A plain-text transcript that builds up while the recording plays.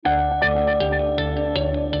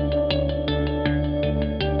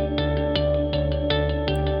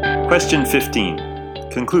Question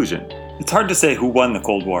 15. Conclusion. It's hard to say who won the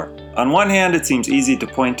Cold War. On one hand, it seems easy to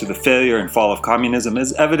point to the failure and fall of communism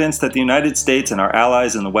as evidence that the United States and our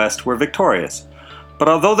allies in the West were victorious. But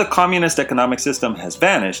although the communist economic system has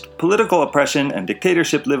vanished, political oppression and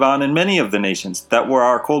dictatorship live on in many of the nations that were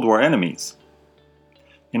our Cold War enemies.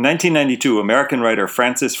 In 1992, American writer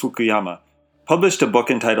Francis Fukuyama published a book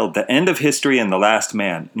entitled The End of History and the Last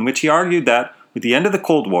Man, in which he argued that, with the end of the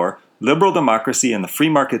Cold War, liberal democracy and the free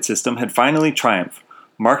market system had finally triumphed,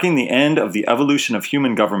 marking the end of the evolution of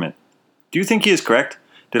human government. Do you think he is correct?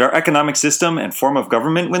 Did our economic system and form of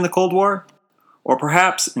government win the Cold War? Or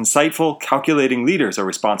perhaps insightful, calculating leaders are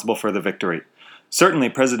responsible for the victory. Certainly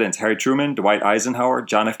Presidents Harry Truman, Dwight Eisenhower,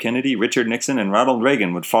 John F. Kennedy, Richard Nixon, and Ronald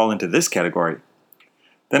Reagan would fall into this category.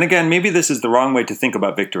 Then again, maybe this is the wrong way to think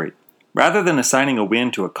about victory. Rather than assigning a win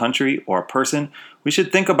to a country or a person, we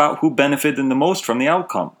should think about who benefited the most from the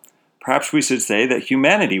outcome. Perhaps we should say that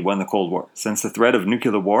humanity won the Cold War, since the threat of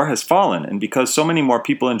nuclear war has fallen and because so many more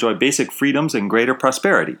people enjoy basic freedoms and greater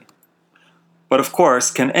prosperity. But of course,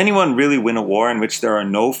 can anyone really win a war in which there are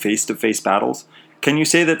no face-to-face battles? Can you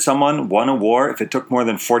say that someone won a war if it took more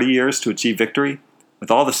than 40 years to achieve victory? With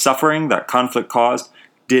all the suffering that conflict caused,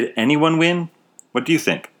 did anyone win? What do you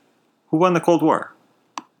think? Who won the Cold War?